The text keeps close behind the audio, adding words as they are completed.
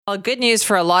Well, good news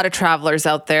for a lot of travelers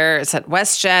out there is that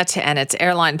Westjet and its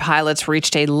airline pilots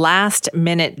reached a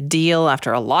last-minute deal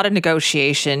after a lot of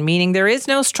negotiation, meaning there is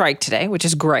no strike today, which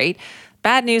is great.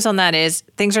 Bad news on that is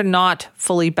things are not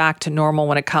fully back to normal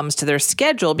when it comes to their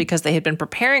schedule because they had been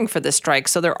preparing for this strike.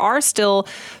 So there are still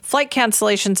flight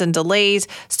cancellations and delays.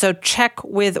 So check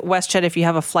with WestJet if you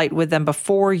have a flight with them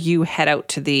before you head out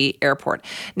to the airport.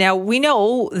 Now, we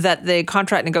know that the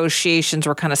contract negotiations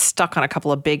were kind of stuck on a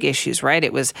couple of big issues, right?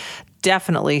 It was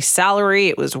definitely salary,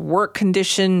 it was work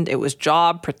condition, it was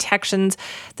job protections.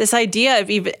 This idea of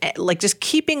even like just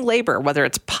keeping labor, whether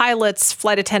it's pilots,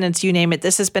 flight attendants, you name it,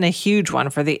 this has been a huge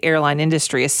one for the airline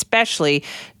industry, especially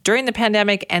during the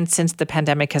pandemic and since the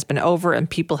pandemic has been over and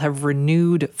people have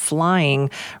renewed flying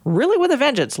really with a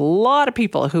vengeance. A lot of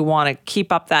people who want to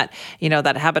keep up that,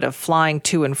 that habit of flying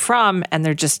to and from, and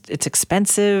it's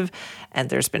expensive and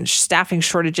there's been staffing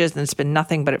shortages and it's been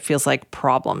nothing but it feels like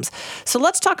problems. So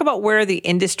let's talk about where the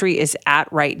industry is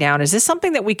at right now. And is this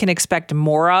something that we can expect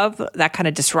more of, that kind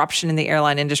of disruption in the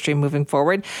airline industry moving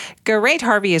forward? Geraint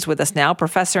Harvey is with us now,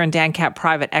 professor and Dan Cap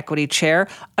Private Equity Chair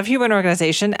of Human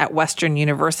Organization at Western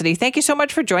University. Thank you so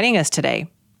much for joining us today.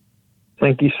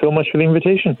 Thank you so much for the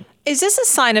invitation. Is this a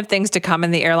sign of things to come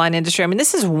in the airline industry? I mean,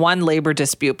 this is one labor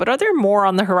dispute, but are there more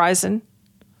on the horizon?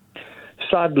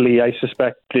 Sadly, I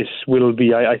suspect this will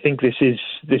be. I think this is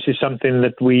something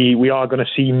that we are going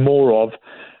to see more of,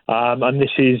 and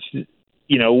this is,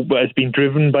 has been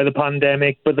driven by the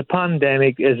pandemic. But the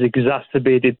pandemic has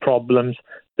exacerbated problems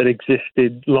that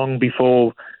existed long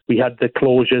before we had the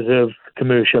closures of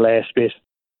commercial airspace.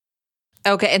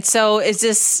 Okay, and so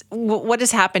what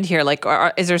has happened here? Like,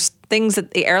 is there things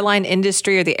that the airline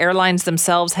industry or the airlines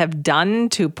themselves have done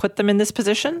to put them in this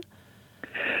position?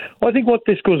 Well, I think what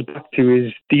this goes back to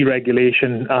is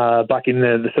deregulation back in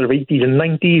the sort of 80s and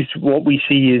 90s. What we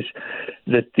see is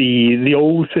that the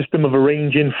old system of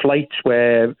arranging flights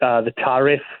where the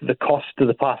tariff, the cost to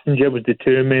the passenger was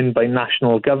determined by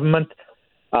national government.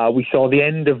 We saw the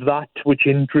end of that, which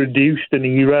introduced an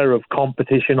era of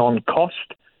competition on cost.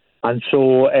 And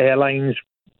so airlines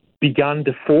began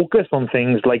to focus on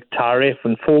things like tariff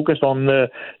and focus on the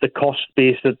cost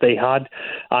base that they had.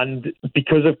 And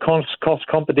because of cost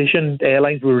competition,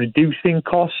 airlines were reducing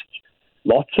costs.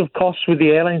 Lots of costs with the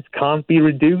airlines can't be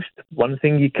reduced. One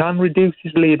thing you can reduce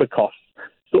is labour costs.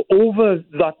 So over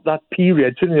that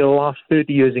period, certainly the last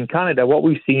 30 years in Canada, what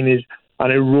we've seen is an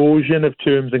erosion of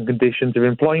terms and conditions of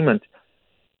employment.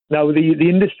 Now, the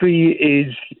industry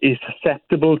is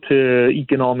susceptible to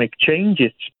economic change.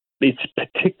 It's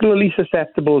particularly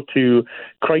susceptible to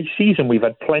crises, and we've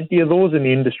had plenty of those in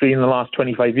the industry in the last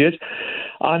 25 years.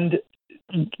 And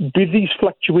with these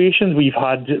fluctuations, we've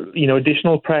had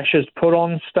additional pressures put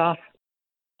on staff.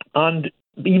 And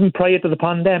even prior to the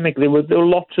pandemic, there were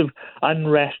lots of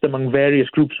unrest among various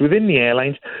groups within the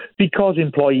airlines because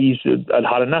employees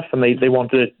had enough and they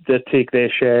wanted to take their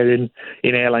share in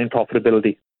airline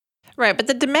profitability. Right, but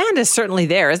the demand is certainly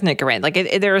there, isn't it, Geraint? Like,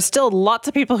 there are still lots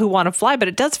of people who want to fly, but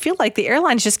it does feel like the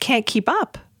airlines just can't keep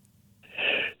up.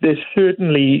 It's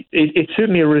certainly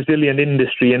a resilient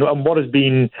industry, and what has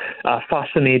been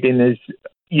fascinating is,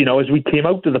 as we came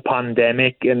out of the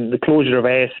pandemic and the closure of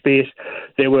airspace,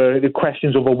 there were the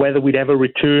questions over whether we'd ever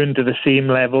return to the same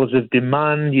levels of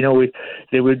demand.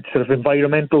 There were sort of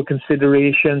environmental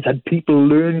considerations. Had people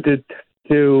learned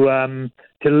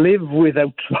to live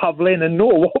without travelling? And no,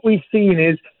 what we've seen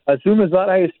is as soon as that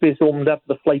airspace opened up,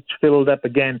 the flights filled up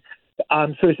again.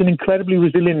 So it's an incredibly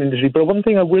resilient industry. But one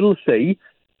thing I will say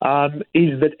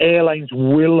is that airlines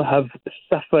will have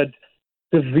suffered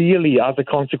severely as a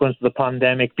consequence of the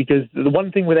pandemic, because the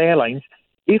one thing with airlines,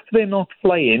 if they're not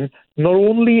flying, not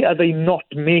only are they not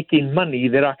making money,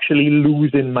 they're actually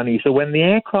losing money. So when the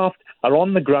aircraft are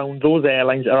on the ground, those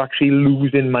airlines are actually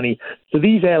losing money. So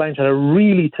these airlines had a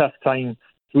really tough time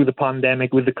through the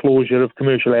pandemic with the closure of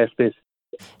commercial airspace.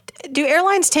 Do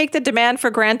airlines take the demand for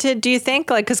granted, do you think?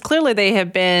 Because clearly they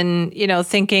have been,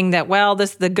 thinking that,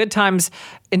 the good times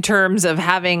in terms of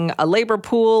having a labor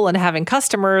pool and having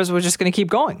customers, we're just going to keep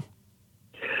going.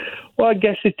 Well, I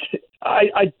guess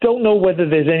I don't know whether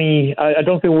there's any, I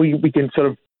don't think we can sort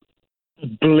of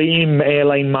blame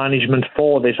airline management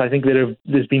for this. I think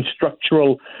there's been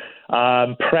structural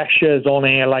pressures on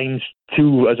airlines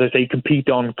to, as I say, compete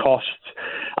on costs.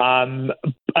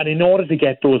 And in order to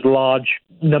get those large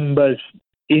numbers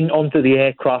onto the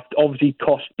aircraft, obviously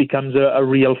cost becomes a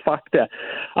real factor.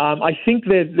 I think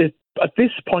that at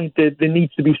this point there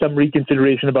needs to be some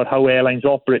reconsideration about how airlines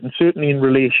operate, and certainly in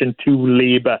relation to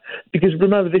labour. Because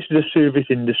remember, this is a service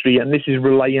industry and this is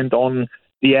reliant on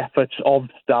the efforts of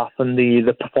staff and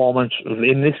the performance,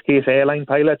 in this case, airline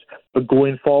pilots. But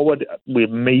going forward, we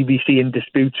may be seeing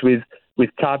disputes with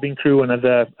cabin crew and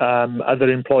other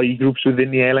employee groups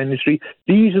within the airline industry.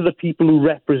 These are the people who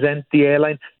represent the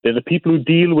airline. They're the people who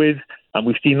deal with, and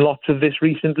we've seen lots of this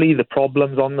recently, the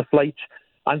problems on the flights.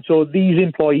 And so these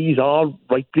employees are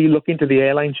rightly looking to the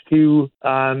airlines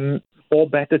for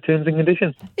better terms and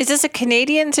conditions. Is this a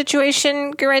Canadian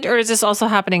situation, Geraint, or is this also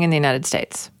happening in the United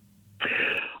States?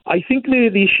 I think the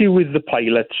issue with the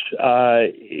pilots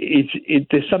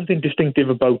there's something distinctive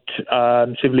about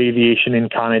civil aviation in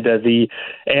Canada. The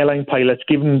airline pilots,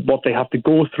 given what they have to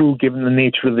go through, given the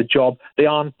nature of the job, they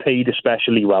aren't paid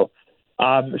especially well.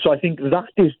 So I think that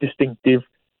is distinctive.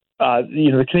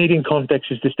 The Canadian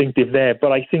context is distinctive there,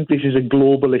 but I think this is a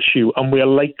global issue, and we are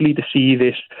likely to see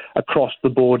this across the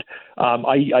board.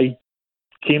 I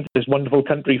came to this wonderful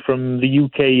country from the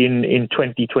UK in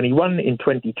 2021. In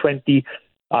 2020,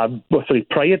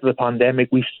 prior to the pandemic,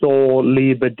 we saw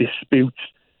labour disputes.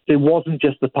 It wasn't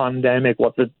just the pandemic.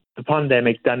 What the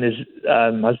pandemic has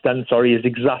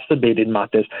exacerbated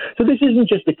matters. So this isn't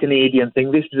just a Canadian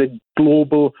thing. This is a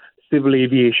global civil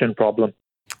aviation problem.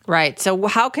 Right. So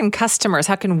how can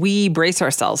we brace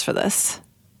ourselves for this?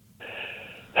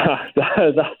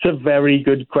 That's a very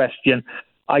good question.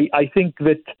 I think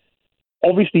that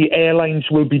obviously airlines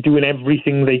will be doing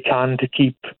everything they can to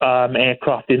keep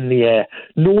aircraft in the air.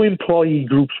 No employee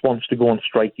groups wants to go on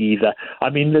strike either. I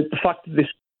mean, the fact that this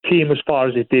came as far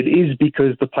as it did is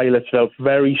because the pilots felt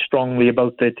very strongly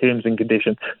about their terms and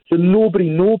conditions. So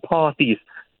no parties,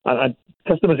 and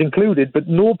customers included, but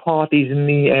no parties in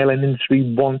the airline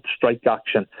industry want strike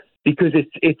action because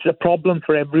it's a problem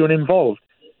for everyone involved.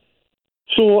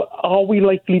 So are we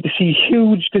likely to see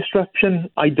huge disruption?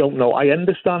 I don't know. I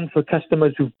understand for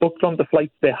customers who've booked onto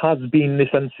flights, there has been this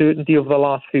uncertainty over the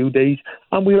last few days,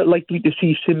 and we're likely to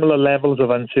see similar levels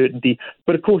of uncertainty.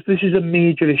 But of course, this is a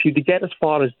major issue. To get as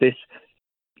far as this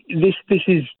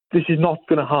is not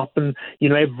going to happen,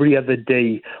 every other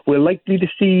day. We're likely to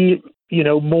see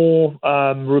more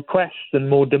requests and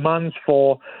more demands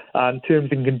for terms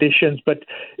and conditions, but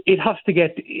it has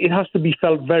to be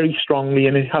felt very strongly,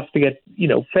 and it has to get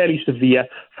fairly severe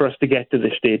for us to get to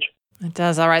this stage. It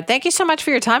does. All right. Thank you so much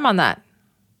for your time on that.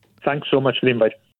 Thanks so much for the invite.